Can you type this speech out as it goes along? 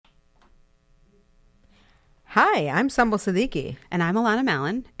Hi, I'm Sumbul Siddiqui. And I'm Alana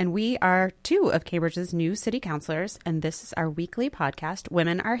Mallon, and we are two of Cambridge's new city councillors, and this is our weekly podcast,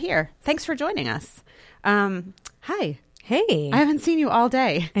 Women Are Here. Thanks for joining us. Hi. Hey. I haven't seen you all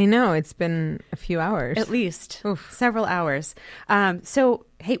day. I know, it's been a few hours. At least. Oof. Several hours.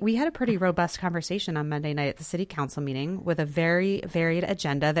 Hey, we had a pretty robust conversation on Monday night at the city council meeting with a very varied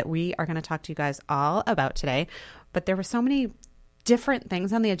agenda that we are going to talk to you guys all about today. But there were so many different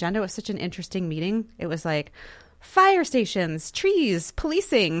things on the agenda. It was such an interesting meeting. It was like fire stations, trees,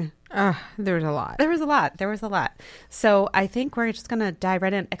 policing. There was a lot. There was a lot. So I think we're just going to dive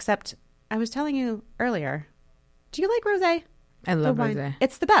right in, except I was telling you earlier, do you like rosé? I love rosé.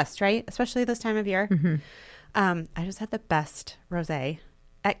 It's the best, right? Especially this time of year. Mm-hmm. I just had the best rosé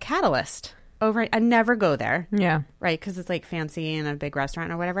at Catalyst. I never go there. Yeah. Right, because it's like fancy and a big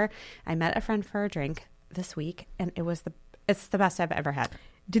restaurant or whatever. I met a friend for a drink this week, and it's the best I've ever had.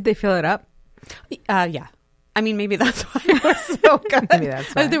 Did they fill it up? Yeah. I mean, maybe that's why it was so good. Maybe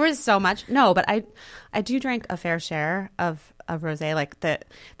that's why. There was so much. No, but I do drink a fair share of rosé. Like they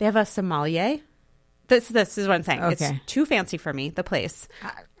have a sommelier. This is what I'm saying. Okay. It's too fancy for me, the place.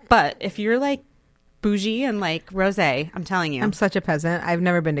 But if you're like bougie and like rosé, I'm telling you. I'm such a peasant. I've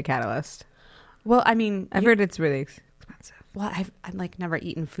never been to Catalyst. Well, I mean, I've heard it's really expensive. Well, I've like never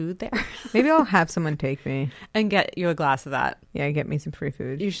eaten food there. Maybe I'll have someone take me and get you a glass of that. Yeah, get me some free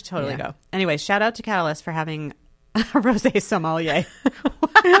food. You should totally go. Anyway, shout out to Catalyst for having a rosé sommelier.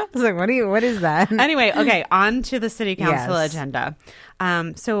 I was like, what is that? Anyway, okay, on to the city council Yes. agenda.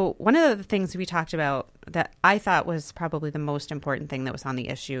 So one of the things we talked about that I thought was probably the most important thing that was on the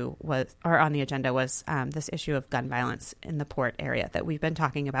agenda was this issue of gun violence in the port area that we've been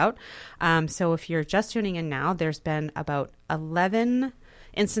talking about. So if you're just tuning in now, there's been about 11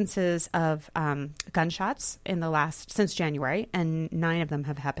 instances of gunshots since January, and 9 of them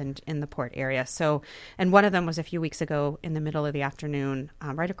have happened in the port area. So, and one of them was a few weeks ago in the middle of the afternoon,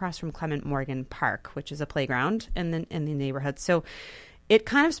 right across from Clement Morgan Park, which is a playground in the neighborhood. So it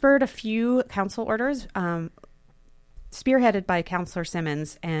kind of spurred a few council orders, spearheaded by Councillor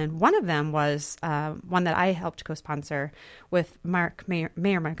Simmons, and one of them was one that I helped co-sponsor with Mayor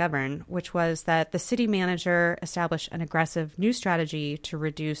McGovern, which was that the city manager establish an aggressive new strategy to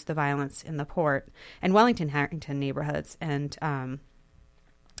reduce the violence in the port and Wellington-Harrington neighborhoods, and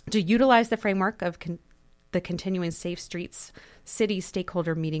to utilize the framework of the Continuing Safe Streets City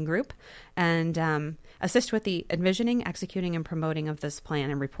Stakeholder Meeting Group, and assist with the envisioning, executing, and promoting of this plan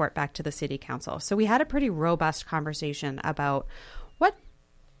and report back to the city council. So we had a pretty robust conversation about what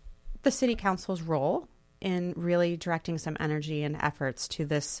the city council's role in really directing some energy and efforts to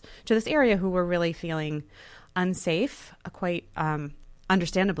this area who were really feeling unsafe, quite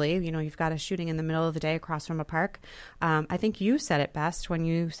understandably. You know, you've got a shooting in the middle of the day across from a park. I think you said it best when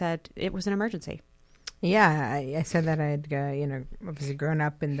you said it was an emergency. Yeah, I said that I'd, obviously grown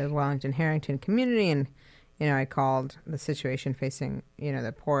up in the Wellington-Harrington community, and, I called the situation facing,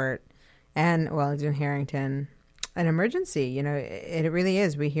 the port and Wellington-Harrington an emergency. It really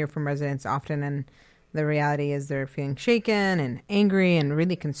is. We hear from residents often, and the reality is they're feeling shaken and angry and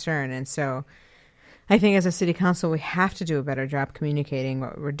really concerned. And so I think as a city council, we have to do a better job communicating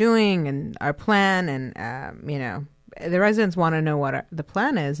what we're doing and our plan. And, the residents want to know what the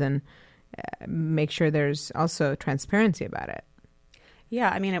plan is, and make sure there's also transparency about it. Yeah,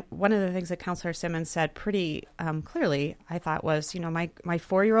 I mean, one of the things that Councillor Simmons said pretty clearly, I thought, was, my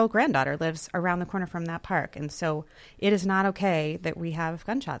 4-year-old granddaughter lives around the corner from that park. And so it is not okay that we have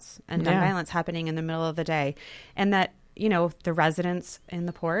gunshots and gun violence happening in the middle of the day. And that, the residents in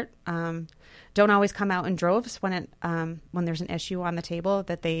the port don't always come out in droves when there's an issue on the table,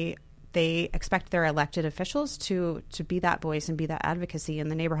 that they expect their elected officials to be that voice and be that advocacy in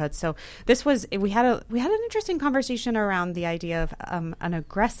the neighborhood. So we had an interesting conversation around the idea of an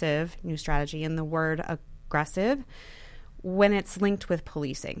aggressive new strategy, and the word aggressive when it's linked with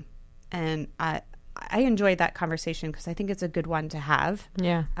policing. And I enjoyed that conversation because I think it's a good one to have.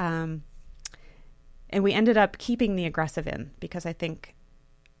 Yeah. And we ended up keeping the aggressive in because I think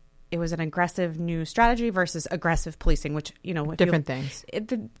it was an aggressive new strategy versus aggressive policing, which, different things.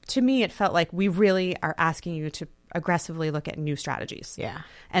 To me, it felt like we really are asking you to aggressively look at new strategies. Yeah.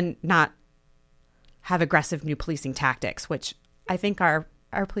 And not have aggressive new policing tactics, which I think our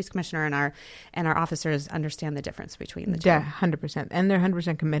police commissioner and our officers understand the difference between the two. Yeah, 100%. And they're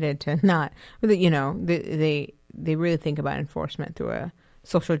 100% committed to not, they really think about enforcement through a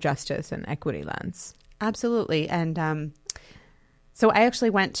social justice and equity lens. Absolutely. And, so I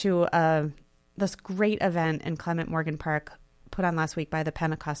actually went to this great event in Clement Morgan Park put on last week by the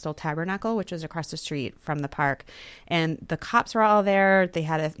Pentecostal Tabernacle, which is across the street from the park. And the cops were all there. They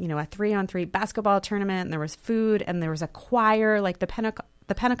had a 3-on-3 basketball tournament, and there was food, and there was a choir. Like the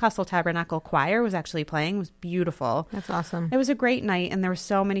Pentecostal Tabernacle choir was actually playing. It was beautiful. That's awesome. It was a great night, and there were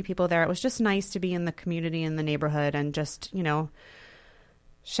so many people there. It was just nice to be in the community, in the neighborhood, and just,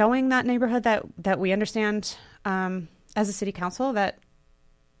 showing that neighborhood that we understand as a city council that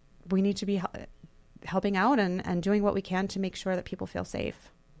we need to be helping out and doing what we can to make sure that people feel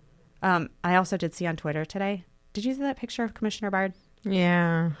safe. I also did see on Twitter today, did you see that picture of Commissioner Bard?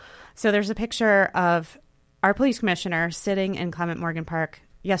 Yeah. So there's a picture of our police commissioner sitting in Clement Morgan Park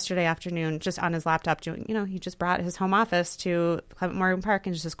yesterday afternoon, just on his laptop doing, he just brought his home office to Clement Morgan Park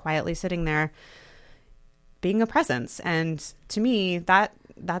and just quietly sitting there being a presence. And to me,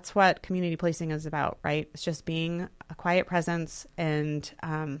 that's what community policing is about, right? It's just being a quiet presence and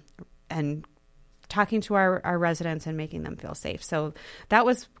talking to our residents and making them feel safe. So that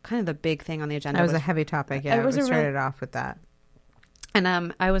was kind of the big thing on the agenda. That was a heavy topic. Yeah, we started off with that.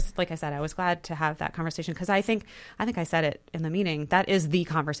 And I was, like I said, I was glad to have that conversation because I think I said it in the meeting. That is the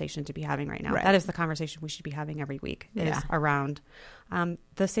conversation to be having right now. Right. That is the conversation we should be having every week is around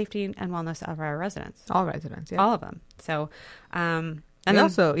the safety and wellness of our residents. All residents, yeah. All of them. So, and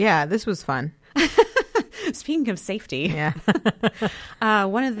also, this was fun. Speaking of safety,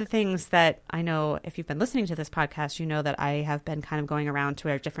 one of the things that I know, if you've been listening to this podcast, you know that I have been kind of going around to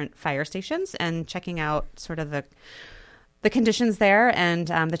our different fire stations and checking out sort of the conditions there and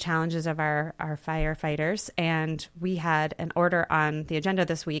the challenges of our firefighters. And we had an order on the agenda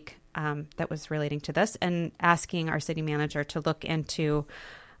this week that was relating to this and asking our city manager to look into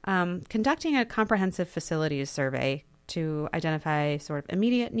conducting a comprehensive facilities survey to identify sort of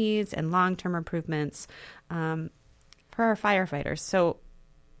immediate needs and long-term improvements for our firefighters. So,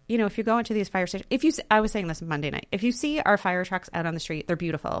 if you go into these fire stations, I was saying this Monday night, if you see our fire trucks out on the street, they're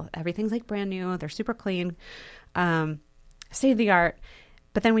beautiful. Everything's like brand new. They're super clean, state of the art.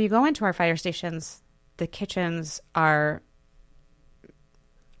 But then when you go into our fire stations, the kitchens are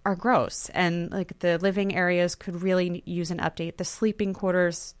gross, and like the living areas could really use an update. The sleeping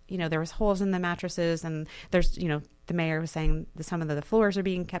quarters, there was holes in the mattresses, and there's, the mayor was saying that some of the floors are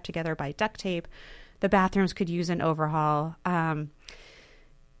being kept together by duct tape. The bathrooms could use an overhaul.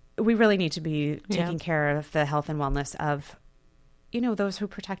 We really need to be taking care of the health and wellness of, those who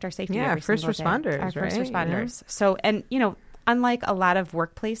protect our safety. Yeah, first responders, our first right? responders. So, and, unlike a lot of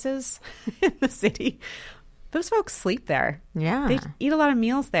workplaces in the city, those folks sleep there. Yeah. They eat a lot of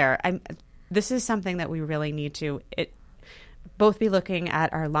meals there. This is something that we really need to both be looking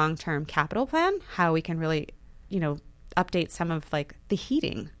at our long-term capital plan, how we can really, update some of like the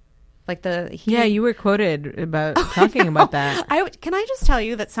heating. Like the heating. Yeah, you were quoted about talking about that. Can I just tell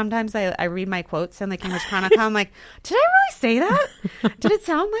you that sometimes I read my quotes in the Cambridge Chronicle. I'm like, did I really say that? Did it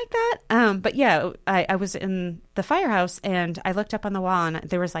sound like that? But yeah, I was in the firehouse and I looked up on the wall and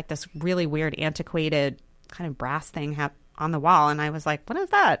there was like this really weird antiquated kind of brass thing on the wall. And I was like, what is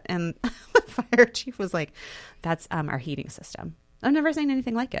that? And the fire chief was like, that's our heating system. I've never seen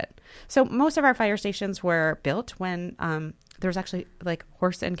anything like it. So most of our fire stations were built when there was actually like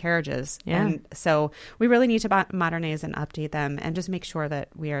horse and carriages. Yeah. And so we really need to modernize and update them and just make sure that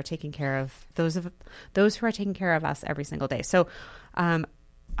we are taking care of those who are taking care of us every single day. So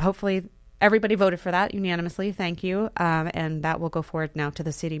hopefully everybody voted for that unanimously. Thank you. And that will go forward now to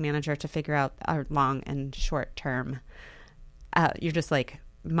the city manager to figure out our long and short term. You're just like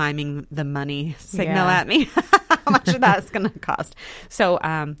miming the money signal at me. How much of that's going to cost? So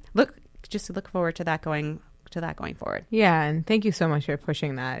look forward to that going forward. Yeah, and thank you so much for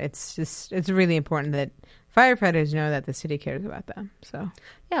pushing that. It's really important that firefighters know that the city cares about them. So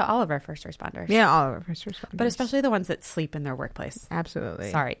yeah, all of our first responders. Yeah, all of our first responders. But especially the ones that sleep in their workplace.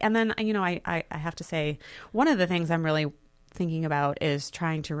 Absolutely. Sorry. And then, I have to say, one of the things I'm really thinking about is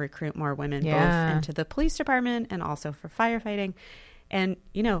trying to recruit more women both into the police department and also for firefighting. And,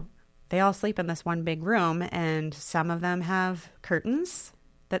 they all sleep in this one big room, and some of them have curtains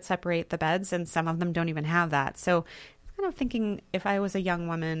that separate the beds, and some of them don't even have that. So I'm kind of thinking, if I was a young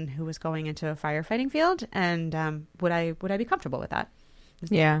woman who was going into a firefighting field, and would I be comfortable with that?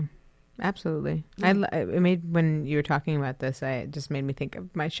 Yeah, absolutely. When you were talking about this, it just made me think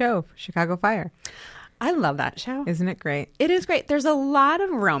of my show, Chicago Fire. I love that show. Isn't it great? It is great. There's a lot of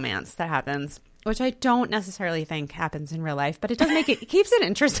romance that happens, which I don't necessarily think happens in real life, but it does it keeps it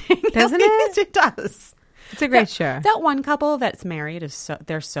interesting. Doesn't it? It does. It's a great show. That one couple that's married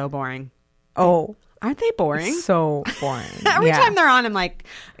they're so boring. Oh, aren't they boring? So boring. Every time they're on, I'm like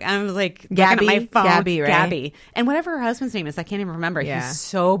Gabby, looking at my phone. Gabby, right? Gabby. And whatever her husband's name is, I can't even remember. Yeah. He's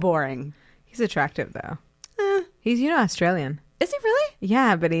so boring. He's attractive though. He's Australian. Is he really?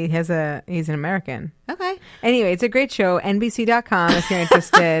 Yeah, but he's an American. Okay. Anyway, it's a great show. NBC.com if you're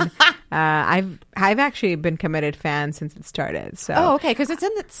interested. I've actually been committed fan since it started. So. Oh, okay, because it's in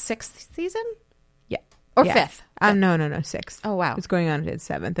the 6th season? Yeah. Or yeah. 5th? No, 6th. Oh, wow. It's going on to its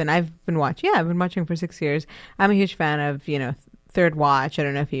 7th. And I've been watching for 6 years. I'm a huge fan of, Third Watch. I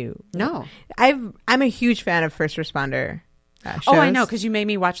don't know if you... No. I'm a huge fan of first responder shows. Oh, I know, because you made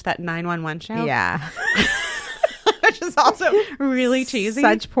me watch that 911 show. Yeah. Which is also really cheesy.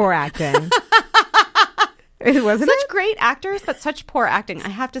 Such poor acting. It wasn't such great actors, but such poor acting. I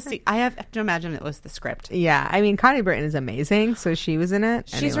have to imagine it was the script. Yeah. I mean, Connie Britton is amazing, so she was in it.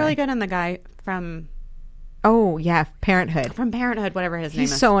 She's really good. And the guy from... Oh, yeah, Parenthood. From Parenthood, whatever his name is.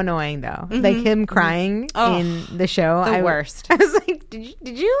 He's so annoying, though. Mm-hmm. Like him crying in the show. The worst. I was like,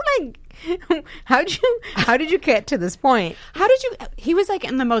 did you like... How did you get to this point? He was like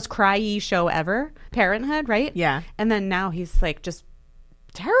in the most cry-y show ever, Parenthood, right? Yeah. And then now he's like just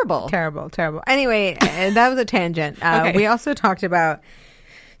terrible. Terrible. Anyway, that was a tangent. Okay. We also talked about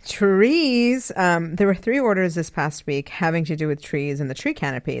trees. There were 3 orders this past week having to do with trees and the tree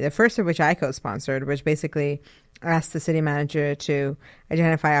canopy. The first of which I co-sponsored, which basically asked the city manager to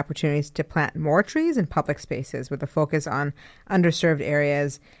identify opportunities to plant more trees in public spaces with a focus on underserved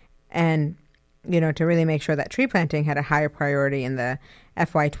areas and, to really make sure that tree planting had a higher priority in the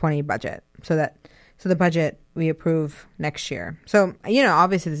FY20 budget. So the budget we approve next year. So,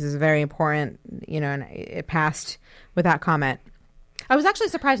 obviously this is very important, and it passed without comment. I was actually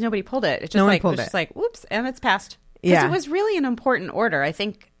surprised nobody pulled it. It's just just like, whoops, and it's passed. Because it was really an important order. I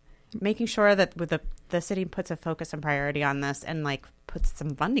think making sure that with the city puts a focus and priority on this and like puts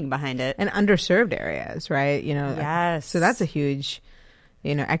some funding behind it. And underserved areas, right? Yes. So that's a huge,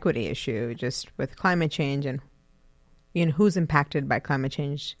 equity issue just with climate change and, who's impacted by climate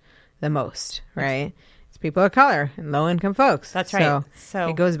change the most, right? It's people of color and low income folks. That's right. So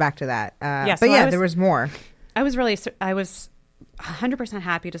it goes back to that. There was more. I was 100%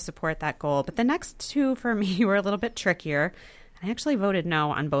 happy to support that goal. But the next 2 for me were a little bit trickier. I actually voted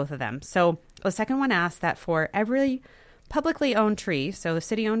no on both of them. So the second one asked that for every publicly owned tree, so the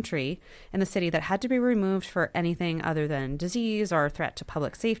city-owned tree in the city that had to be removed for anything other than disease or threat to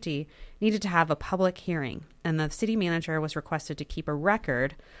public safety, needed to have a public hearing. And the city manager was requested to keep a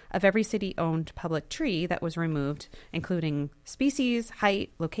record of every city-owned public tree that was removed, including species,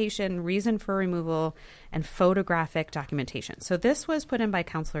 height, location, reason for removal, and photographic documentation. So this was put in by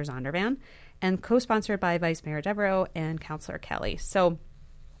Councillor Zondervan and co-sponsored by Vice Mayor Devereaux and Councillor Kelly. So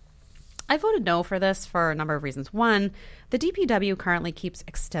I voted no for this for a number of reasons. One, the DPW currently keeps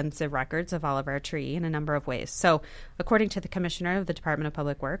extensive records of all of our tree in a number of ways. So according to the Commissioner of the Department of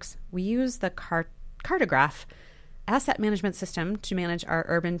Public Works, we use the cartograph asset management system to manage our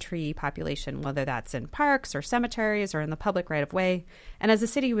urban tree population, whether that's in parks or cemeteries or in the public right-of-way. And as a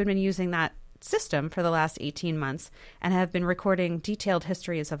city, we've been using that system for the last 18 months and have been recording detailed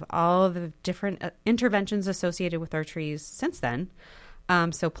histories of all of the different interventions associated with our trees since then.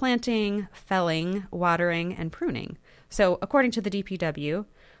 So planting, felling, watering, and pruning. So according to the DPW,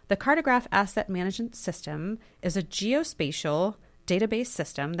 the Cartograph Asset Management System is a geospatial database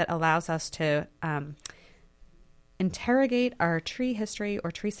system that allows us to interrogate our tree history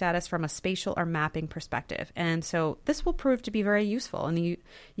or tree status from a spatial or mapping perspective. And so this will prove to be very useful in the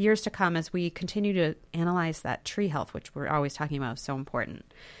years to come as we continue to analyze that tree health, which we're always talking about is so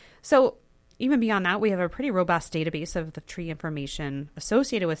important. So even beyond that, we have a pretty robust database of the tree information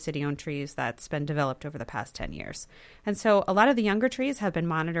associated with city-owned trees that's been developed over the past 10 years. And so a lot of the younger trees have been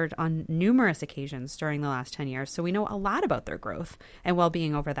monitored on numerous occasions during the last 10 years. So we know a lot about their growth and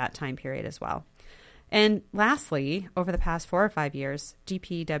well-being over that time period as well. And lastly, over the past 4 or 5 years,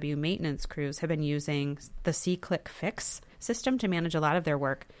 DPW maintenance crews have been using the C-Click Fix system to manage a lot of their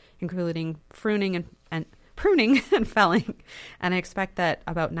work, including pruning and felling. And I expect that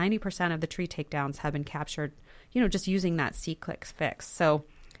about 90% of the tree takedowns have been captured, just using that C-Click Fix. So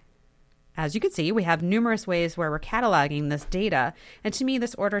as you can see, we have numerous ways where we're cataloging this data. And to me,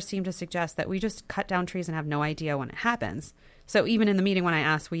 this order seemed to suggest that we just cut down trees and have no idea when it happens. So even in the meeting when I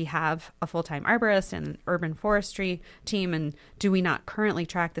asked, we have a full-time arborist and urban forestry team, and do we not currently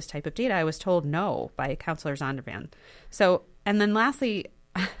track this type of data? I was told no by Councillor Zondervan. So, and then lastly,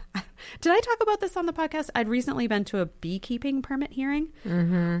 did I talk about this on the podcast? I'd recently been to a beekeeping permit hearing,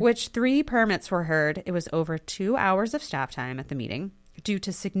 which 3 permits were heard. It was over 2 hours of staff time at the meeting due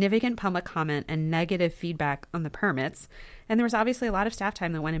to significant public comment and negative feedback on the permits. And there was obviously a lot of staff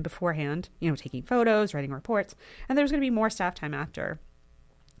time that went in beforehand, taking photos, writing reports, and there was going to be more staff time after.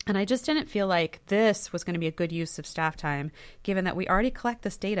 And I just didn't feel like this was going to be a good use of staff time, given that we already collect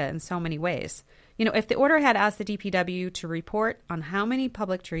this data in so many ways. if the order had asked the DPW to report on how many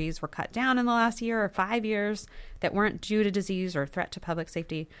public trees were cut down in the last year or 5 years that weren't due to disease or threat to public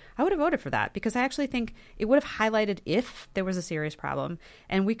safety, I would have voted for that, because I actually think it would have highlighted if there was a serious problem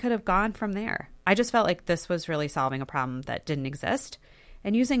and we could have gone from there. I just felt like this was really solving a problem that didn't exist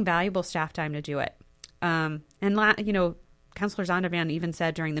and using valuable staff time to do it. Councillor Zondervan even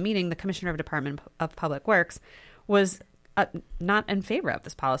said during the meeting, the Commissioner of Department of Public Works was not in favor of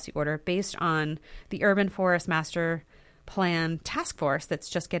this policy order based on the Urban Forest Master Plan task force that's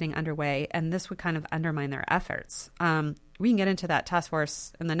just getting underway, and this would kind of undermine their efforts. We can get into that task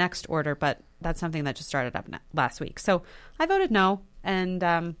force in the next order, but that's something that just started up last week. So I voted no,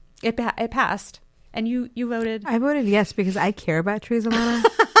 and it passed. And you voted? I voted yes because I care about trees, Alana.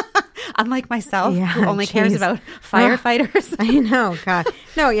 Unlike myself, who only cares about firefighters. I know, God.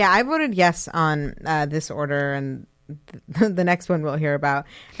 No, yeah, I voted yes on this order, and the next one we'll hear about.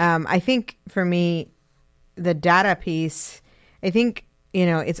 I think for me, the data piece, I think,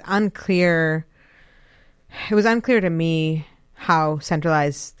 it's unclear. It was unclear to me how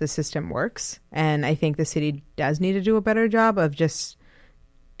centralized the system works. And I think the city does need to do a better job of just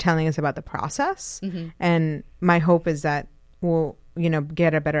telling us about the process. Mm-hmm. And my hope is that we'll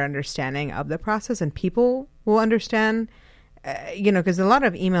get a better understanding of the process, and people will understand, because a lot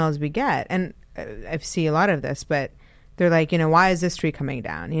of emails we get, and I see a lot of this, but they're like, why is this tree coming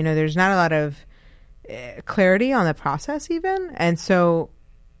down? There's not a lot of clarity on the process even. And so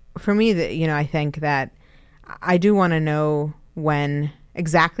for me, I think that I do want to know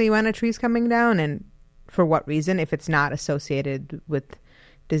exactly when a tree is coming down and for what reason, if it's not associated with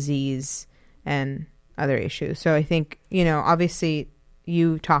disease and other issues. So I think, obviously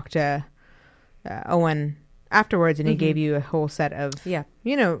you talked to Owen afterwards, and he gave you a whole set of,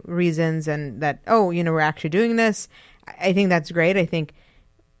 reasons, and that, we're actually doing this. I think that's great. I think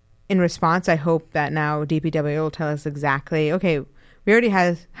in response, I hope that now DPW will tell us exactly, okay, we already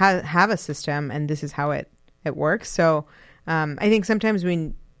have a system and this is how it works. So I think sometimes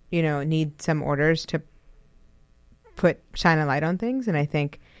we, need some orders to shine a light on things. And I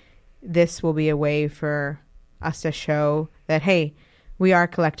think this will be a way for us to show that, hey, we are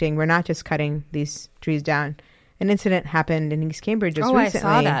collecting. We're not just cutting these trees down. An incident happened in East Cambridge just recently.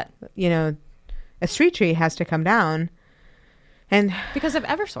 I saw that. A street tree has to come down. And because of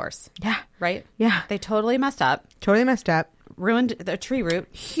Eversource. Yeah. Right? Yeah. They totally messed up. Ruined the tree root.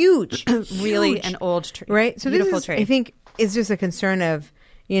 Huge. Really an old tree. Right? So beautiful tree. I think it's just a concern of,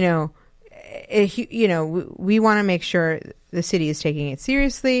 we want to make sure the city is taking it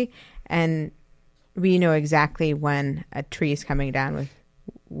seriously, and we know exactly when a tree is coming down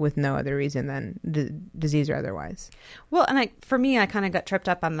with no other reason than disease or otherwise. Well, and for me, I kind of got tripped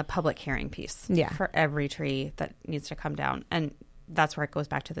up on the public hearing piece. Yeah. For every tree that needs to come down. And that's where it goes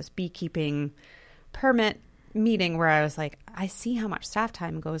back to this beekeeping permit meeting where I was like, I see how much staff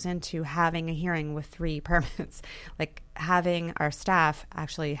time goes into having a hearing with 3 permits. Like having our staff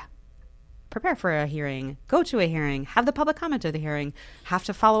actually prepare for a hearing, go to a hearing, have the public comment of the hearing, have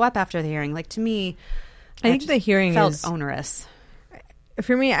to follow up after the hearing. Like, to me, I think the hearing felt onerous.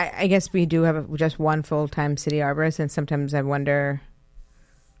 For me, I guess we do have just one full-time city arborist, and sometimes I wonder,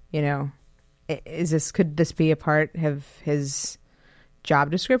 could this be a part of his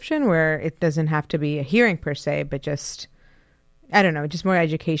job description where it doesn't have to be a hearing per se, but just, I don't know, just more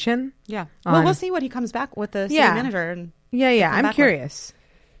education? Yeah. Well, we'll see what he comes back with the city manager. And I'm curious.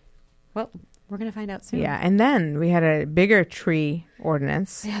 Well, we're going to find out soon. Yeah, and then we had a bigger tree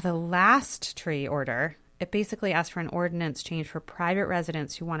ordinance. Yeah, the last tree order. It basically asked for an ordinance change for private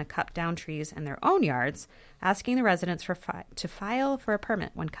residents who want to cut down trees in their own yards, asking the residents to file for a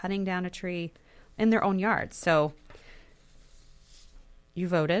permit when cutting down a tree in their own yards. So you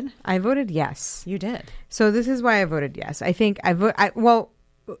voted? I voted yes. You did. So this is why I voted yes. I think well,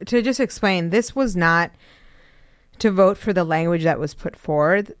 to just explain, this was not to vote for the language that was put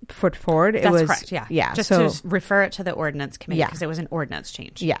forward. That's correct, yeah. Yeah. Just to refer it to the ordinance committee because it was an ordinance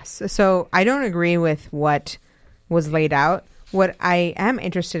change. Yes. So I don't agree with what was laid out. What I am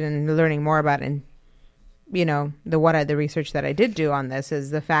interested in learning more about, and, the research that I did do on this, is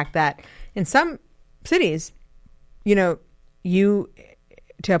the fact that in some cities, you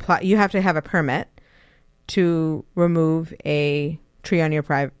have to have a permit to remove a tree on your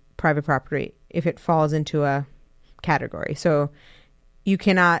private property if it falls into a category. So you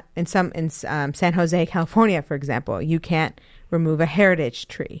cannot, in San Jose, California, for example, you can't remove a heritage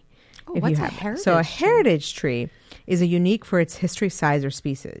tree. What's a heritage tree? So a heritage tree is a unique for its history, size, or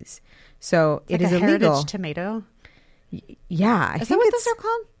species. So it is illegal. Heritage tomato? Yeah. Is that what those are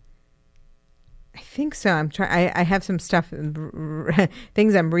called? I think so. I'm trying. I have some stuff,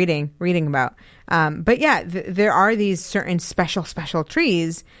 things I'm reading about. But yeah, there are these certain special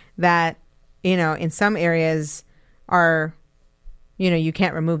trees that, in some areas are, you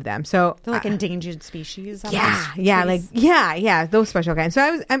can't remove them. So they're like endangered species. Yeah, those special kinds.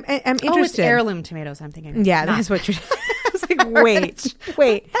 So I'm interested. Oh, it's heirloom tomatoes. I'm thinking. Yeah, that's what you're. I was like,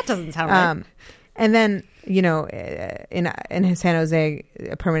 wait, that doesn't sound right. And then, in San Jose,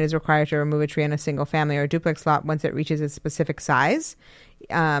 a permit is required to remove a tree on a single family or duplex lot once it reaches a specific size,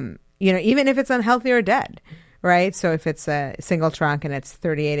 even if it's unhealthy or dead, right? So if it's a single trunk and it's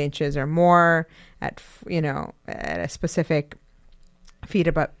 38 inches or more at a specific feet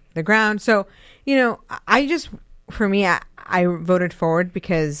above the ground. So, I voted forward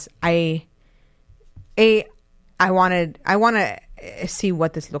because I want to see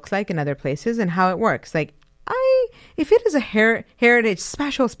what this looks like in other places and how it works. Like, if it is a heritage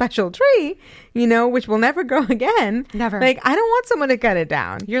special tree, which will never grow again. Never. Like, I don't want someone to cut it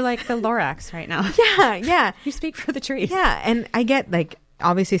down. You're like the Lorax right now. Yeah. You speak for the trees. Yeah. And I get, like,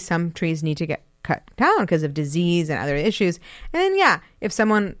 obviously some trees need to get cut down because of disease and other issues. And then, if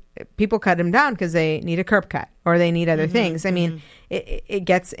people cut them down because they need a curb cut or they need other things. I mean, it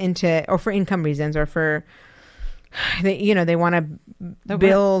gets into, or for income reasons or for, they want to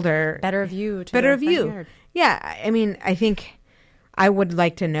build or better view. Yeah. I mean, I think I would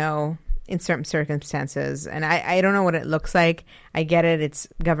like to know in certain circumstances, and I don't know what it looks like. I get it. It's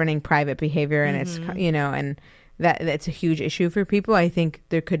governing private behavior and it's, and that's a huge issue for people. I think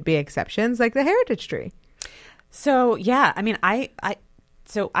there could be exceptions like the heritage tree. So, yeah, I mean, I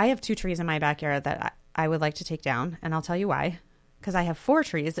have 2 trees in my backyard that I would like to take down, and I'll tell you why. Because I have 4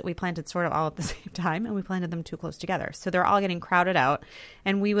 trees that we planted sort of all at the same time, and we planted them too close together. So they're all getting crowded out.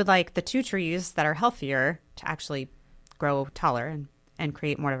 And we would like the 2 trees that are healthier to actually grow taller and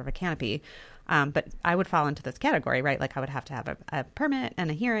create more of a canopy. But I would fall into this category, right? Like I would have to have a permit and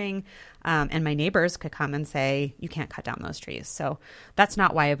a hearing. And my neighbors could come and say, you can't cut down those trees. So that's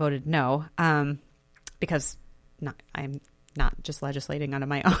not why I voted no, because I'm not just legislating out of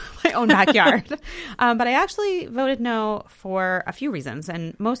my own backyard. But I actually voted no for a few reasons.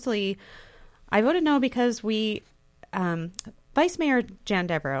 And mostly I voted no because Vice Mayor Jan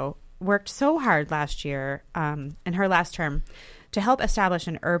Devereaux worked so hard last year in her last term to help establish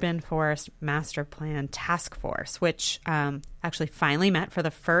an urban forest master plan task force, which actually finally met for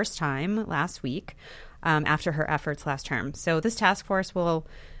the first time last week after her efforts last term. So this task force will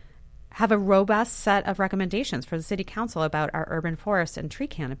have a robust set of recommendations for the city council about our urban forest and tree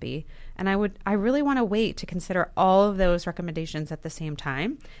canopy. And I really want to wait to consider all of those recommendations at the same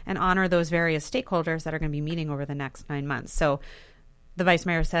time and honor those various stakeholders that are going to be meeting over the next 9 months. So the vice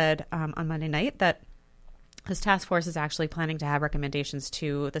mayor said on Monday night that this task force is actually planning to have recommendations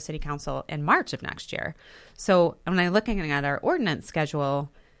to the city council in March of next year. So when I'm looking at our ordinance schedule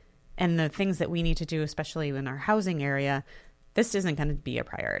and the things that we need to do, especially in our housing area, this isn't going to be a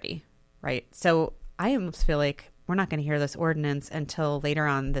priority. Right. So I almost feel like we're not going to hear this ordinance until later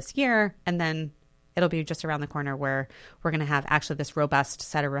on this year. And then it'll be just around the corner where we're going to have actually this robust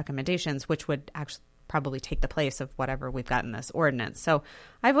set of recommendations, which would actually probably take the place of whatever we've got in this ordinance. So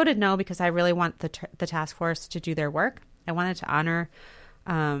I voted no because I really want the task force to do their work. I wanted to honor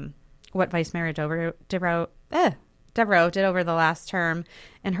what Vice Mayor Devereaux did over the last term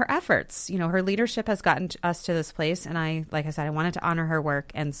and her efforts. Her leadership has gotten us to this place. And like I said, I wanted to honor her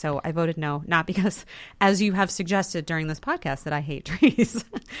work. And so I voted no, not because, as you have suggested during this podcast, that I hate trees.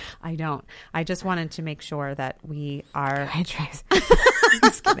 I don't. I just wanted to make sure that we are. I hate trees.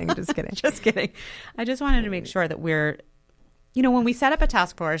 Just kidding. I just wanted to make sure that we're, when we set up a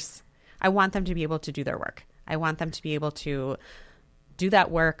task force, I want them to be able to do their work. I want them to be able to do that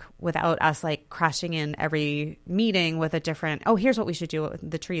work without us like crashing in every meeting with a different, here's what we should do with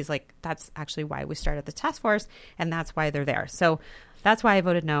the trees. Like that's actually why we started the task force and that's why they're there. So that's why I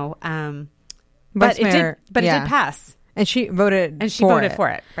voted no. But it did pass. And she voted for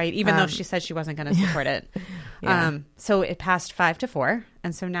it, right? Even though she said she wasn't going to support it. Yeah. So it passed 5-4.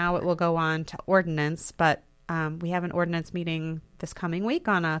 And so now it will go on to ordinance. But we have an ordinance meeting this coming week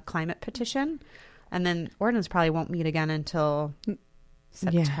on a climate petition. And then ordinance probably won't meet again until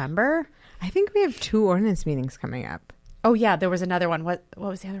September. I think we have 2 ordinance meetings coming up. Oh, yeah. There was another one. What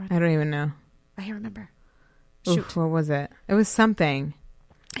was the other one? I don't even know. I can't remember. Shoot. Oof, what was it? It was something.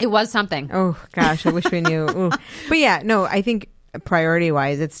 It was something. Oh, gosh. I wish we knew. But yeah, no, I think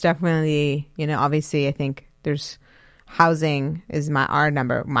priority-wise, it's definitely, obviously, I think there's housing is my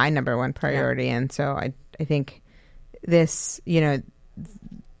number 1 priority. Yeah. And so I think this,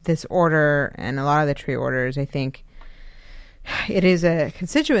 this order and a lot of the tree orders, I think it is a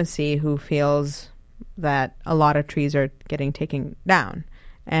constituency who feels that a lot of trees are getting taken down.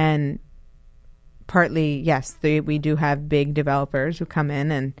 And partly, yes, we do have big developers who come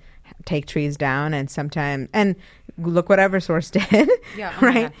in and take trees down, and sometimes, and look what Eversource did. Yeah, oh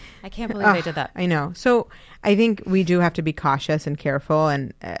right? I can't believe they did that. I know. So I think we do have to be cautious and careful,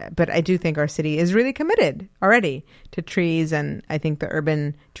 and but I do think our city is really committed already to trees, and I think the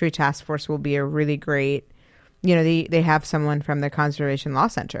Urban Tree Task Force will be a really great, they have someone from the Conservation Law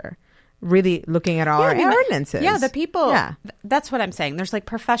Center really looking at all our ordinances. Yeah, the people. Yeah. That's what I'm saying. There's like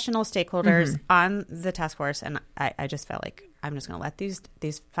professional stakeholders on the task force, and I just felt like I'm just going to let these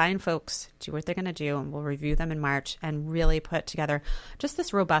fine folks do what they're going to do, and we'll review them in March and really put together just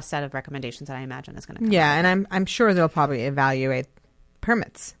this robust set of recommendations that I imagine is going to come Yeah, and I'm sure they'll probably evaluate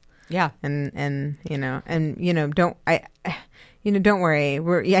permits. Yeah, and don't worry.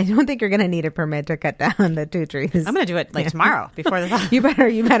 I don't think you're going to need a permit to cut down the 2 trees. I'm going to do it tomorrow before the. You better.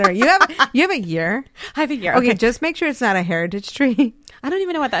 You have a year. I have a year. Okay, just make sure it's not a heritage tree. I don't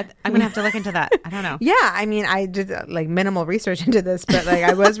even know what that. I'm going to have to look into that. I don't know. Yeah, I mean, I did minimal research into this, but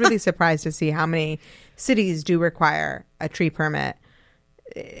I was really surprised to see how many cities do require a tree permit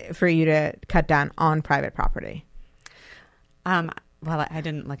for you to cut down on private property. Well, I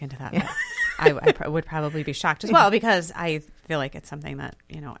didn't look into that. I would probably be shocked as well, because I feel like it's something that,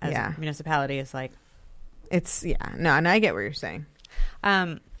 as a municipality is like. No, and I get what you're saying.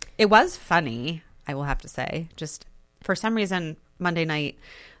 It was funny, I will have to say. Just for some reason, Monday night,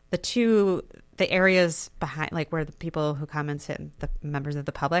 the areas behind, where the people who come and sit, and the members of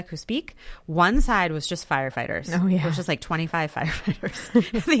the public who speak, one side was just firefighters. Oh, yeah. It was just 25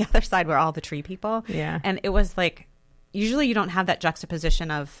 firefighters. The other side were all the tree people. Yeah. And it was usually you don't have that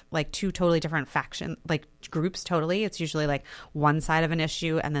juxtaposition of 2 totally different groups. Totally. It's usually one side of an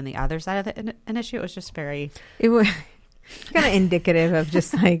issue and then the other side of an issue. It was just it was kind of indicative of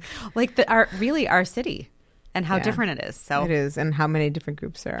just our city and how different it is. So it is, and how many different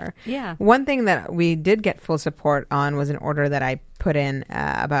groups there are. Yeah. One thing that we did get full support on was an order that I put in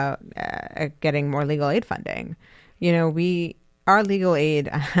about getting more legal aid funding. Our legal aid,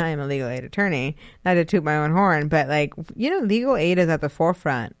 I'm a legal aid attorney, not to toot my own horn, but legal aid is at the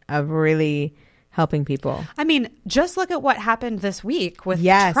forefront of really helping people. I mean, just look at what happened this week with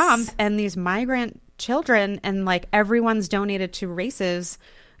Trump and these migrant children, and everyone's donated to races.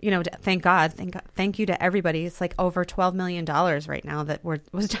 Thank God. Thank you to everybody. It's over $12 million right now that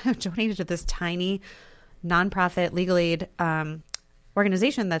was donated to this tiny nonprofit legal aid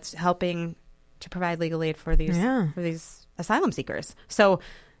organization that's helping to provide legal aid for these asylum seekers. So,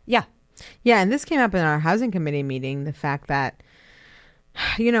 yeah. And this came up in our housing committee meeting, the fact that,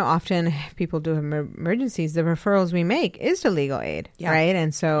 often if people do have emergencies, the referrals we make is to legal aid, right?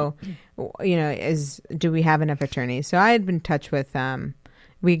 And so, do we have enough attorneys? So I had been in touch with,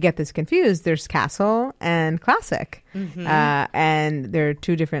 we get this confused. There's Castle and Classic, and there are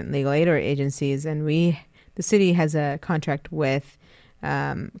 2 different legal aid agencies, and the city has a contract with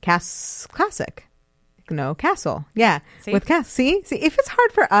Classic. No, Castle. Yeah. See? With Castle. See, if it's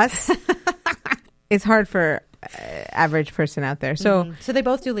hard for us, it's hard for average person out there. So, so they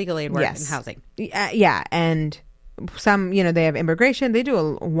both do legal aid work in housing. Yeah. And some, they have immigration. They do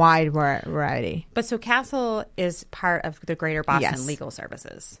a wide variety. But so Castle is part of the Greater Boston Legal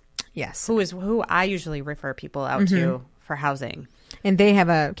Services. Yes. Who I usually refer people out to for housing. And they have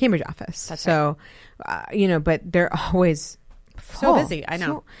a Cambridge office. That's so, right. But they're always so busy. I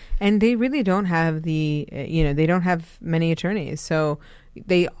know. And they really don't have they don't have many attorneys. So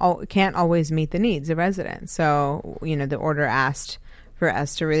they can't always meet the needs of residents. So, the order asked for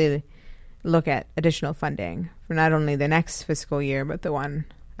us to really look at additional funding for not only the next fiscal year, but the one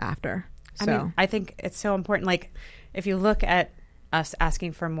after. So I think it's so important. If you look at us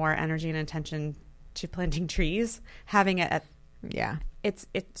asking for more energy and attention to planting trees, having it at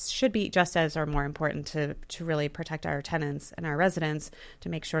it should be just as or more important to really protect our tenants and our residents, to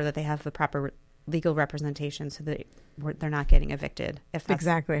make sure that they have the proper legal representation so that they're not getting evicted.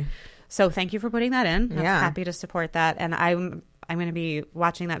 Exactly. So thank you for putting that in. I'm happy to support that. And I'm going to be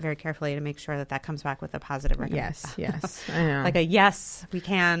watching that very carefully to make sure that comes back with a positive recommendation. Yes. I know. Yes, we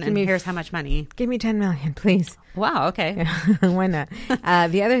can. And here's how much money. Give me $10 million, please. Wow. Okay. Yeah, why not?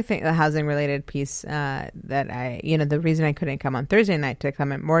 The other thing, the housing related piece that the reason I couldn't come on Thursday night to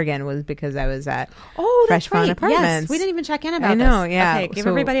come at Morgan was because I was at Fresh Pond Apartments. Yes, we didn't even check in about this. I know, yeah. Okay, give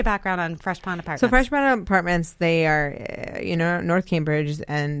everybody a background on Fresh Pond Apartments. So Fresh Pond Apartments, they are, North Cambridge,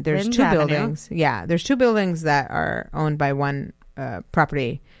 and there's Ringe 2 Avenue. buildings. Yeah, there's 2 buildings that are owned by one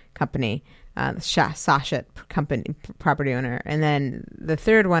property company, Sasha company property owner, and then the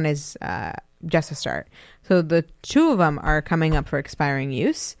third one is just a start. So the two of them are coming up for expiring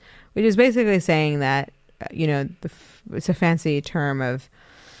use, which is basically saying that, it's a fancy term of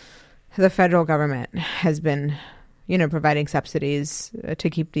the federal government has been, providing subsidies to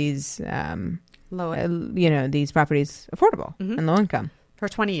keep these, these properties affordable and low income. For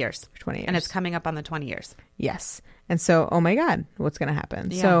 20 years. For 20 years. And it's coming up on the 20 years. Yes. And so, oh my God, what's going to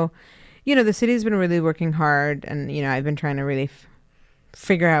happen? Yeah. So, the city's been really working hard, and, I've been trying to really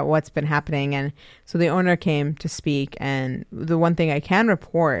figure out what's been happening. And so the owner came to speak, and the one thing I can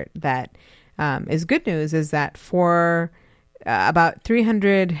report that is good news is that for about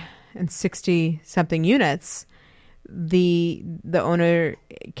 360 something units, the owner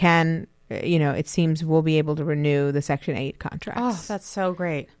can, it seems will be able to renew the Section 8 contracts. Oh, that's so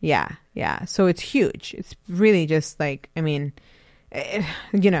great. Yeah. Yeah. So it's huge. It's really just like,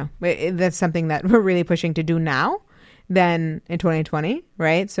 that's something that we're really pushing to do now than in 2020.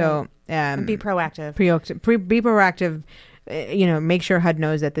 Right. So, and be proactive, be proactive, make sure HUD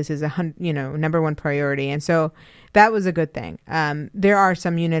knows that this is number one priority. And so that was a good thing. There are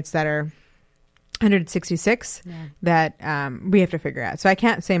some units that are 166 that we have to figure out. So I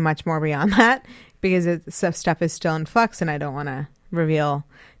can't say much more beyond that because stuff is still in flux, and I don't want to reveal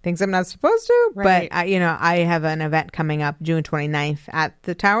things I'm not supposed to. Right. But I have an event coming up June 29th at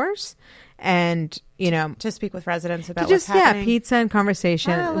the Towers, and to speak with residents about what's happening. Pizza and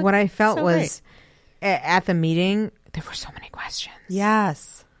conversation. What I felt was at the meeting there were so many questions.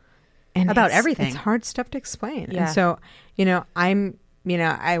 Yes, and about everything. It's hard stuff to explain. Yeah. And so I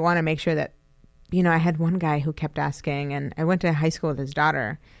want to make sure that. I had one guy who kept asking, and I went to high school with his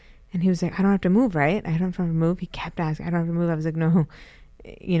daughter, and he was like, I don't have to move, right? I don't have to move. He kept asking, I don't have to move. I was like, no,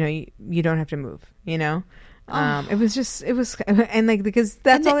 you don't have to move, It was, and like, because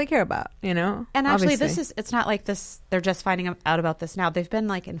that's all they care about, And actually, it's not like this, they're just finding out about this now. They've been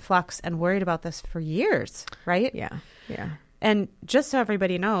like in flux and worried about this for years, right? Yeah. Yeah. And just so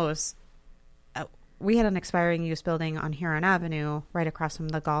everybody knows, we had an expiring use building on Huron Avenue right across from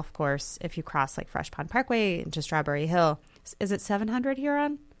the golf course. If you cross like Fresh Pond Parkway into Strawberry Hill, is it 700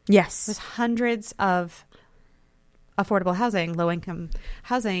 Huron? Yes. There's hundreds of affordable housing, low income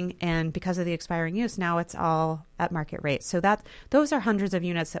housing. And because of the expiring use, now it's all at market rate. So those are hundreds of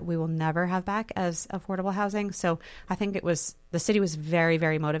units that we will never have back as affordable housing. So I think the city was very,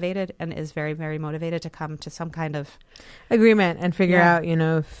 very motivated and is very, very motivated to come to some kind of agreement and figure out,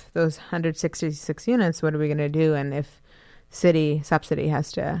 if those 166 units, what are we going to do? And if city subsidy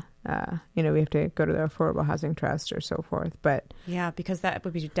has to, we have to go to the Affordable Housing Trust or so forth. But yeah, because that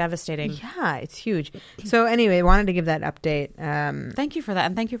would be devastating. Yeah, it's huge. So anyway, wanted to give that update. Thank you for that.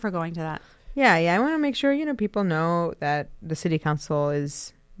 And thank you for going to that. Yeah. I want to make sure, people know that the city council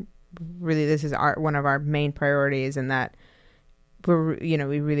is really, this is one of our main priorities, and that we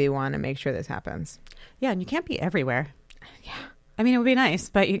really want to make sure this happens. Yeah. And you can't be everywhere. Yeah. I mean, it would be nice,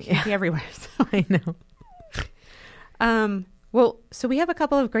 but you can't be everywhere. So. I know. Well, so we have a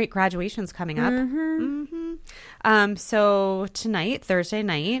couple of great graduations coming up. So tonight, Thursday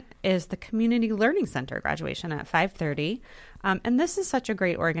night, is the Community Learning Center graduation at 5:30. And this is such a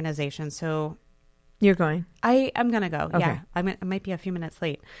great organization. So you're going? I am going to go. Okay. Yeah. I might be a few minutes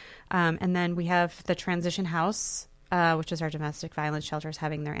late. And then we have the Transition House, which is our domestic violence shelters,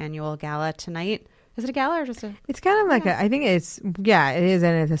 having their annual gala tonight. Is it a gala or just a? It's kind of like I think it's, it is.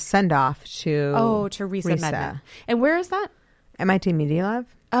 And it's a send off to. Oh, to Risa Medman. And where is that? MIT Media Lab.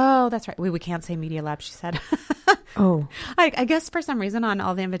 Oh, that's right. We can't say Media Lab, she said. Oh. I guess for some reason on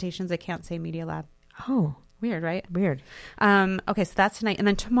all the invitations, it can't say Media Lab. Oh. Weird, right? Weird. Okay, so that's tonight. And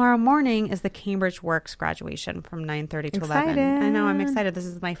then tomorrow morning is the Cambridge Works graduation from 9:30 to 11. I know, I'm excited. This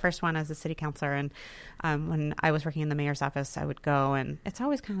is my first one as a city councilor. And when I was working in the mayor's office, I would go. And it's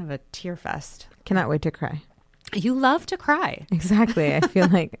always kind of a tear fest. Cannot wait to cry. You love to cry. Exactly. I feel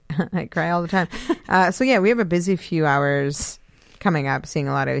like I cry all the time. So yeah, we have a busy few hours coming up, seeing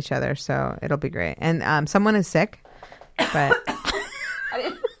a lot of each other. So it'll be great. And someone is sick, but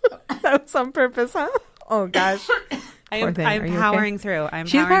that was on purpose, huh? Oh gosh. I'm powering through.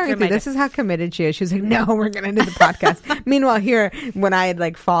 She's powering through. This is how committed she is. She's like, no, we're going to do the podcast. Meanwhile, here, when I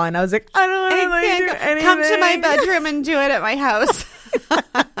had fallen, I was like, I don't want to do anything. Come to my bedroom and do it at my house.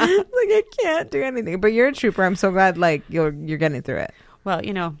 I can't do anything. But you're a trooper. I'm so glad you're getting through it. Well,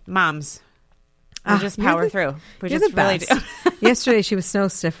 moms. We just power through. We just really do. Yesterday, she was so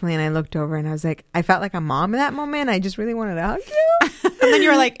stiffly, and I looked over, and I was like, I felt like a mom in that moment. I just really wanted to hug you. And then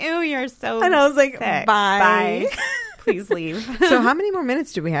you were like, ew, you're so And I was like, sick. Bye. Please leave. So how many more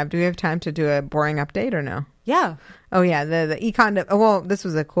minutes do we have? Do we have time to do a boring update or no? Yeah. Oh, yeah. The econ. Well, this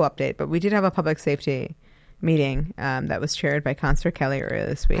was a cool update, but we did have a public safety meeting that was chaired by Councillor Kelly earlier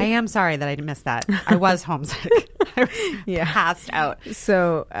this week. I am sorry that I missed that. I was homesick. I was passed out.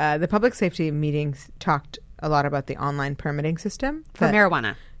 So the public safety meetings talked a lot about the online permitting system For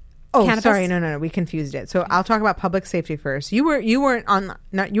marijuana. Oh, Cannabis? sorry, no, we confused it. So I'll talk about public safety first. You weren't on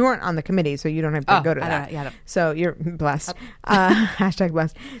the committee, so you don't have to go to that. Yeah. So you're blessed. Hashtag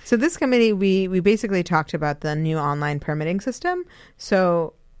blessed. So this committee, we basically talked about the new online permitting system.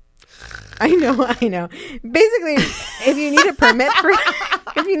 So I know. Basically, if you need a permit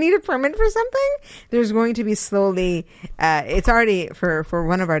for something, there's going to be slowly. It's already for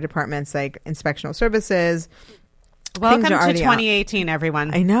one of our departments, like inspectional services. Welcome to 2018,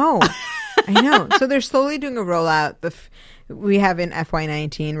 everyone. I know. So they're slowly doing a rollout. We have in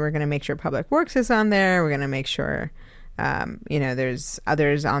FY19, we're going to make sure Public Works is on there. We're going to make sure, there's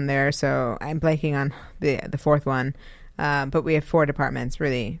others on there. So I'm blanking on the fourth one. But we have 4 departments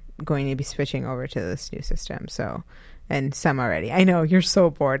really going to be switching over to this new system. So, and some already. I know you're so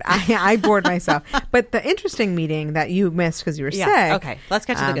bored. I bored myself. But the interesting meeting that you missed because you were sick. Okay, let's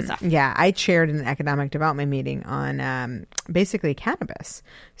get to the good stuff. Yeah, I chaired an economic development meeting on basically cannabis.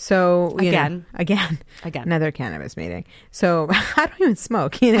 So again, another cannabis meeting. So I don't even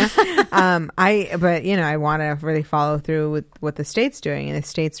smoke. I want to really follow through with what the state's doing, and the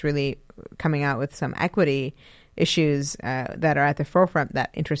state's really coming out with some equity issues that are at the forefront that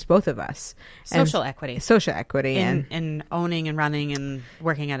interest both of us. Social equity and owning and running and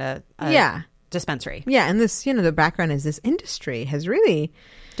working at a dispensary. Yeah, and this, the background is this industry has really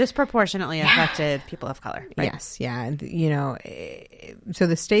disproportionately affected people of color. Right? Yes, yeah. So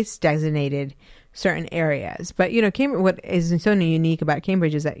the state's designated certain areas, but Cambridge, what is so unique about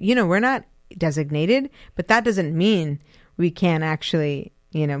Cambridge is that we're not designated, but that doesn't mean we can't actually.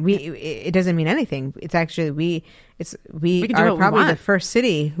 It doesn't mean anything. It's actually we are probably the first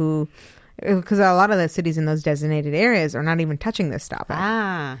city who, because a lot of the cities in those designated areas are not even touching this topic.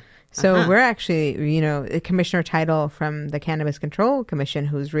 So we're actually, Commissioner Title from the Cannabis Control Commission,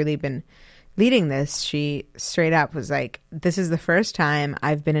 who's really been leading this, she straight up was like, this is the first time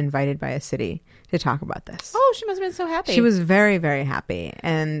I've been invited by a city to talk about this. Oh, she must have been so happy. She was very, very happy.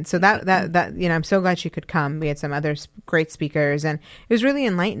 And so that I'm so glad she could come. We had some other great speakers, and it was really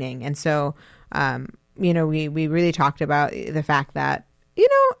enlightening. And so, we really talked about the fact that,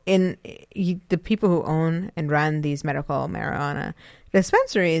 the people who own and run these medical marijuana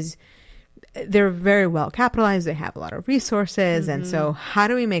dispensaries, they're very well capitalized. They have a lot of resources. And so how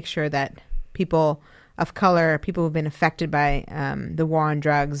do we make sure that people of color, people who've been affected by the war on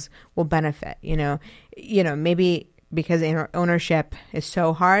drugs will benefit? Maybe because ownership is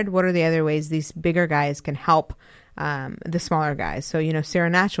so hard, what are the other ways these bigger guys can help the smaller guys? So, Sarah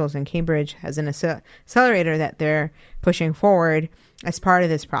Naturals in Cambridge has an accelerator that they're pushing forward as part of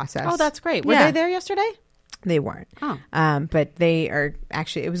this process. Oh, that's great. Were they there yesterday? They weren't. Oh. But they are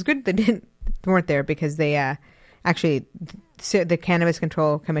actually, it was good they weren't there because they actually, the Cannabis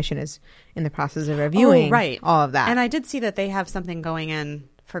Control Commission is in the process of reviewing all of that. And I did see that they have something going in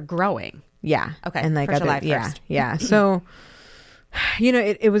for growing. Yeah. Okay. And for July 1st. Yeah. So,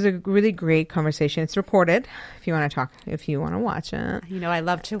 it was a really great conversation. It's recorded if you want to watch it. I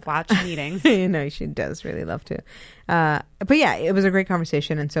love to watch meetings. She does really love to. But yeah, it was a great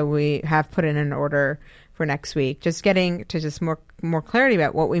conversation. And so we have put in an order for next week, just getting to just more clarity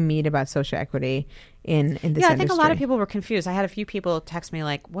about what we mean about social equity in this industry. I think a lot of people were confused. I had a few people text me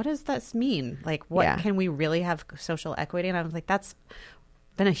like, what does this mean? Like, what can we really have social equity? And I was like, that's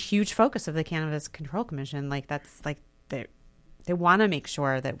been a huge focus of the Cannabis Control Commission. Like, that's like they want to make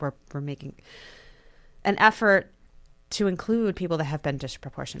sure that we're making an effort to include people that have been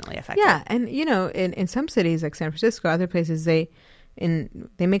disproportionately affected. Yeah, and in some cities like San Francisco, other places, they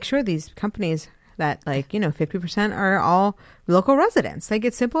make sure these companies that 50% are all local residents. Like,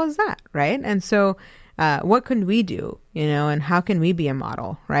 it's simple as that, right? And so what can we do, and how can we be a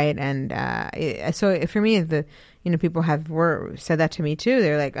model, right? And so for me, people have said that to me too.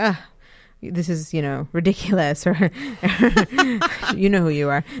 They're like, this is, ridiculous, or you know who you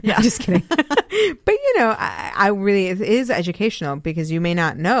are. No, I'm just kidding. But, I really, it is educational because you may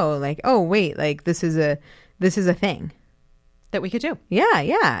not know, like, oh, wait, like this is a thing that we could do.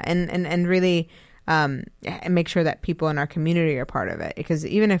 Yeah. And really make sure that people in our community are part of it. Because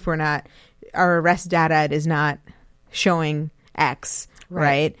even if our arrest data is not showing X,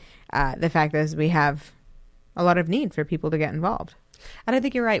 right? The fact is we have a lot of need for people to get involved. And I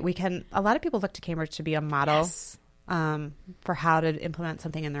think you're right. A lot of people look to Cambridge to be a model for how to implement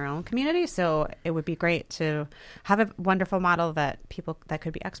something in their own community. So it would be great to have a wonderful model that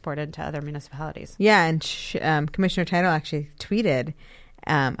could be exported to other municipalities. Yeah. And Commissioner Title actually tweeted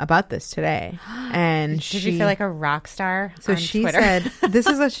about this today. And did you feel like a rock star? So on she Twitter? said, this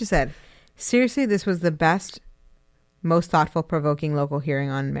is what she said. Seriously, this was the best, most thoughtful, provoking local hearing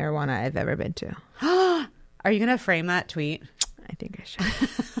on marijuana I've ever been to. Are you going to frame that tweet? I think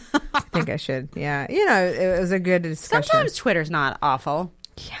I should. Yeah. It was a good discussion. Sometimes Twitter's not awful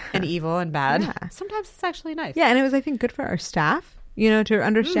and evil and bad. Yeah. Sometimes it's actually nice. Yeah. And it was, I think, good for our staff, to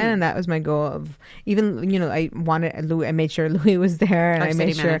understand. And that was my goal of even, I made sure Louis was there. And Our I city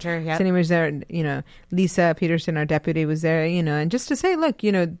made sure manager, yep. Cindy was there. Lisa Peterson, our deputy, was there, and just to say, look,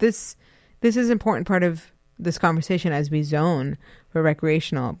 this is an important part of this conversation as we zone for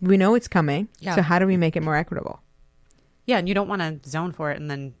recreational. We know it's coming. Yeah. So how do we make it more equitable? Yeah, and you don't want to zone for it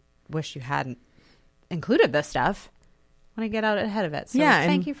and then wish you hadn't included this stuff. Want to get out ahead of it. So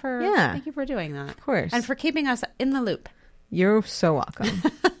thank you for doing that. Of course. And for keeping us in the loop. You're so welcome.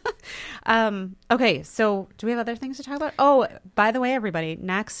 Okay, so do we have other things to talk about? Oh, by the way, everybody,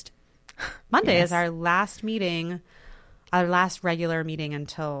 next Monday is our last meeting, our last regular meeting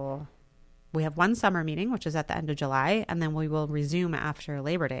until we have one summer meeting, which is at the end of July, and then we will resume after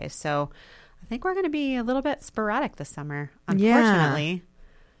Labor Day. So I think we're going to be a little bit sporadic this summer, unfortunately. Yeah.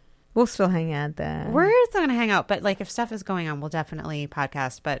 We'll still hang out there. We're still going to hang out, but if stuff is going on, we'll definitely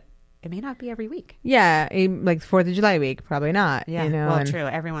podcast, but it may not be every week. Yeah, like 4th of July week, probably not. Yeah, well, true.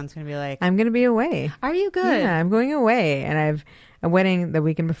 Everyone's going to be like... I'm going to be away. Are you good? Yeah, I'm going away, and I have a wedding the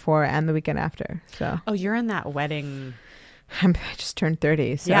weekend before and the weekend after. So. Oh, you're in that wedding... I just turned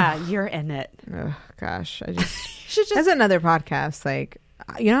 30. So. Yeah, you're in it. Oh, gosh. I just... That's another podcast,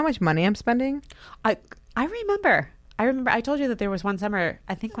 you know how much money I'm spending? I remember I told you that there was one summer,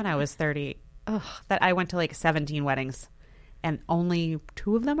 I think when I was 30, that I went to 17 weddings and only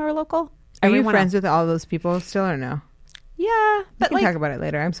 2 of them are local. Are you friends with all those people still or no? Yeah. But we can talk about it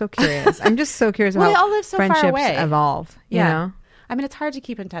later. I'm so curious. I'm just so curious about how friendships evolve. You know? I mean, it's hard to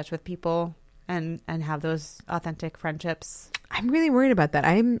keep in touch with people and have those authentic friendships. I'm really worried about that.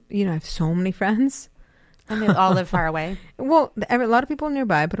 I have so many friends. And they all live far away? Well, a lot of people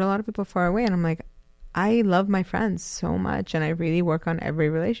nearby, but a lot of people far away. And I'm like, I love my friends so much. And I really work on every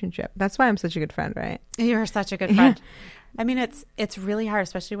relationship. That's why I'm such a good friend, right? You're such a good friend. Yeah. I mean, it's really hard,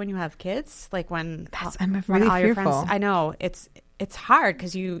 especially when you have kids. I'm really fearful. Your friends, I know it's hard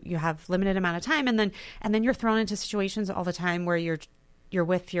because you have limited amount of time. And then you're thrown into situations all the time where you're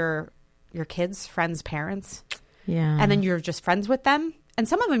with your kids' friends' parents. Yeah. And then you're just friends with them. And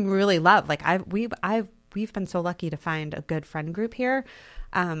some of them really love. We've been so lucky to find a good friend group here.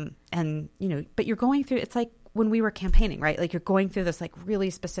 But you're going through, it's like when we were campaigning, right? You're going through this really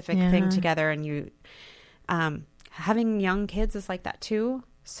specific thing together, and you, having young kids is like that too.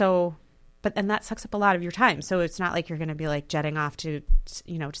 So, and that sucks up a lot of your time. So it's not like you're going to be jetting off to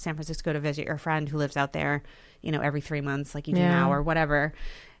San Francisco to visit your friend who lives out there, every 3 months like you do now or whatever.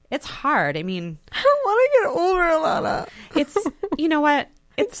 It's hard. I mean, I don't want to get older, Alana. It's, you know what?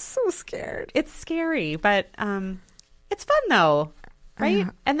 It's so scared. It's scary, but it's fun though, right?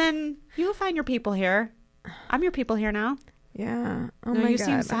 And then you'll find your people here. I'm your people here now. Yeah. Oh no, my God. You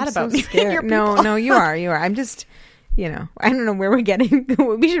seem sad I'm about so me. Scared. No, you are. I'm just, I don't know where we're getting.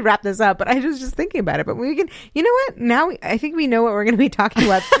 We should wrap this up, but I was just thinking about it. But we can, you know what? Now I think we know what we're going to be talking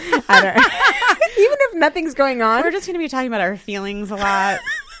about. Even if nothing's going on. We're just going to be talking about our feelings a lot.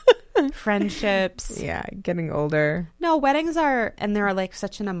 Friendships. Yeah, getting older. No, weddings they're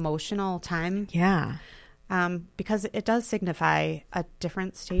such an emotional time. Yeah. Because it does signify a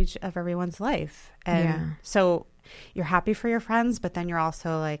different stage of everyone's life. And so you're happy for your friends, but then you're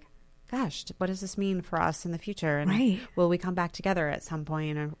also like, gosh, what does this mean for us in the future? And will we come back together at some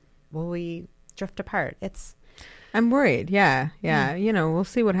point, or will we drift apart? I'm worried. Yeah. We'll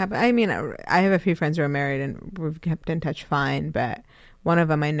see what happens. I mean, I have a few friends who are married and we've kept in touch fine, but one of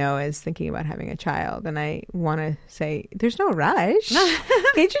them I know is thinking about having a child, and I want to say, there's no rush.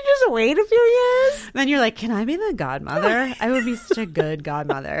 Can't you just wait a few years? Then you're like, can I be the godmother? I would be such a good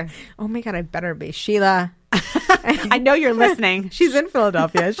godmother. Oh my God, I better be. Sheila. I know you're listening. She's in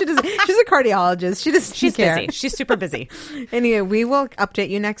Philadelphia. She's a cardiologist. She's busy. She's super busy. Anyway, we will update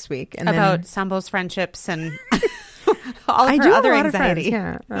you next week about Sumbul's friendships and all of her other anxiety.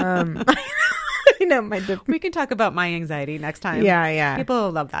 We can talk about my anxiety next time. Yeah.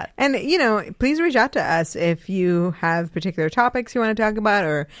 People love that. And, please reach out to us if you have particular topics you want to talk about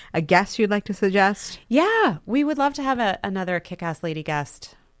or a guest you'd like to suggest. Yeah. We would love to have another kick-ass lady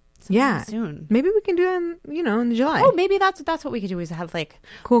guest. Soon. Maybe we can do that, in July. Oh, maybe that's what we could do is have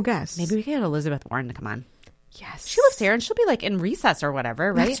cool guests. Maybe we could get Elizabeth Warren to come on. Yes. She lives here and she'll be in recess or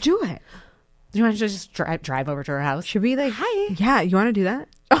whatever, right? Let's do it. Do you want to just drive over to her house? Should we hi? Yeah, you want to do that?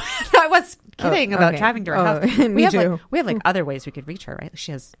 I was kidding about driving to her house. Me too. We have like other ways we could reach her, right?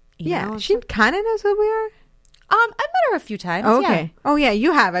 She has emails. Yeah, she kind of knows who we are. I've met her a few times. Oh, okay. Yeah. Oh, yeah,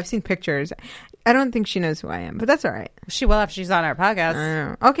 you have. I've seen pictures. I don't think she knows who I am, but that's all right. She will if she's on our podcast. I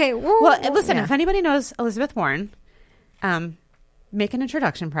know. Okay. Well, listen, if anybody knows Elizabeth Warren, make an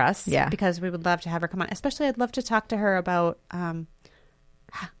introduction for us. Yeah. Because we would love to have her come on. Especially, I'd love to talk to her about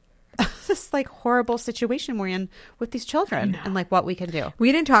this like horrible situation we're in with these children and like what we can do.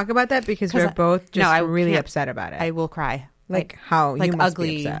 We didn't talk about that because we're both just really upset about it. I will cry. Like how like you must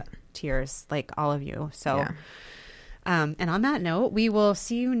ugly be upset. Tears, like all of you. So, and on that note, we will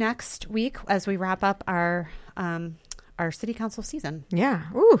see you next week as we wrap up our city council season. Yeah.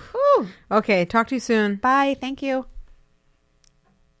 Ooh. Okay. Talk to you soon. Bye. Thank you.